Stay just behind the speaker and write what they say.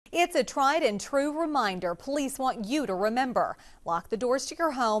It's a tried and true reminder police want you to remember. Lock the doors to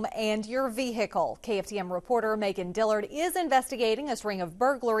your home and your vehicle. KFDM reporter Megan Dillard is investigating a string of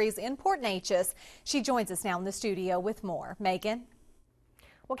burglaries in Port Neches. She joins us now in the studio with more. Megan?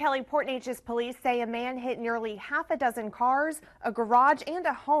 Well, Kelly, Port Neches police say a man hit nearly half a dozen cars, a garage, and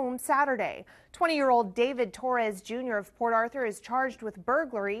a home Saturday. 20-year-old David Torres Jr. of Port Arthur is charged with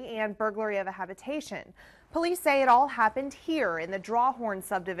burglary and burglary of a habitation. Police say it all happened here in the Drawhorn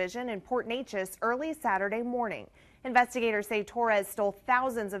subdivision in Port Neches early Saturday morning. Investigators say Torres stole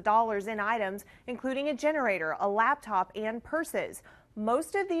thousands of dollars in items, including a generator, a laptop, and purses.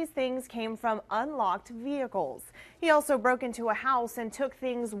 Most of these things came from unlocked vehicles. He also broke into a house and took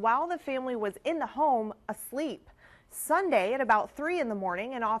things while the family was in the home asleep. Sunday at about 3 in the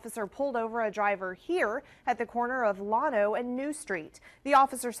morning, an officer pulled over a driver here at the corner of Llano and New Street. The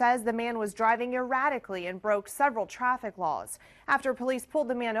officer says the man was driving erratically and broke several traffic laws. After police pulled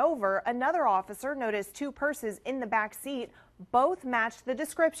the man over, another officer noticed 2 purses in the back seat. Both matched the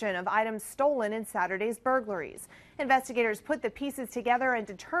description of items stolen in Saturday's burglaries. Investigators put the pieces together and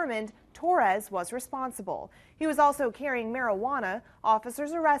determined Torres was responsible. He was also carrying marijuana.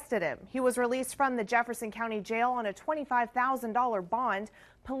 Officers arrested him. He was released from the Jefferson County Jail on a $25,000 bond.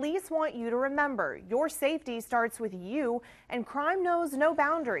 Police want you to remember your safety starts with you, and crime knows no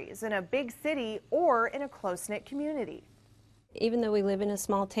boundaries in a big city or in a close-knit community. Even though we live in a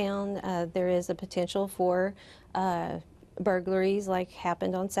small town, there is a potential for burglaries like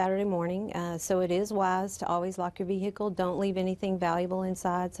happened on Saturday morning, so it is wise to always lock your vehicle. Don't leave anything valuable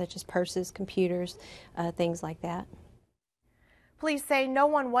inside, such as purses, computers, things like that. Police say no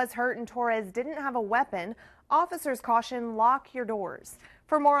one was hurt and Torres didn't have a weapon. Officers caution lock your doors.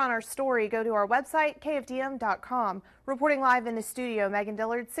 For more on our story, go to our website, KFDM.com. Reporting live in the studio, Megan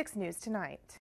Dillard, 6 News Tonight.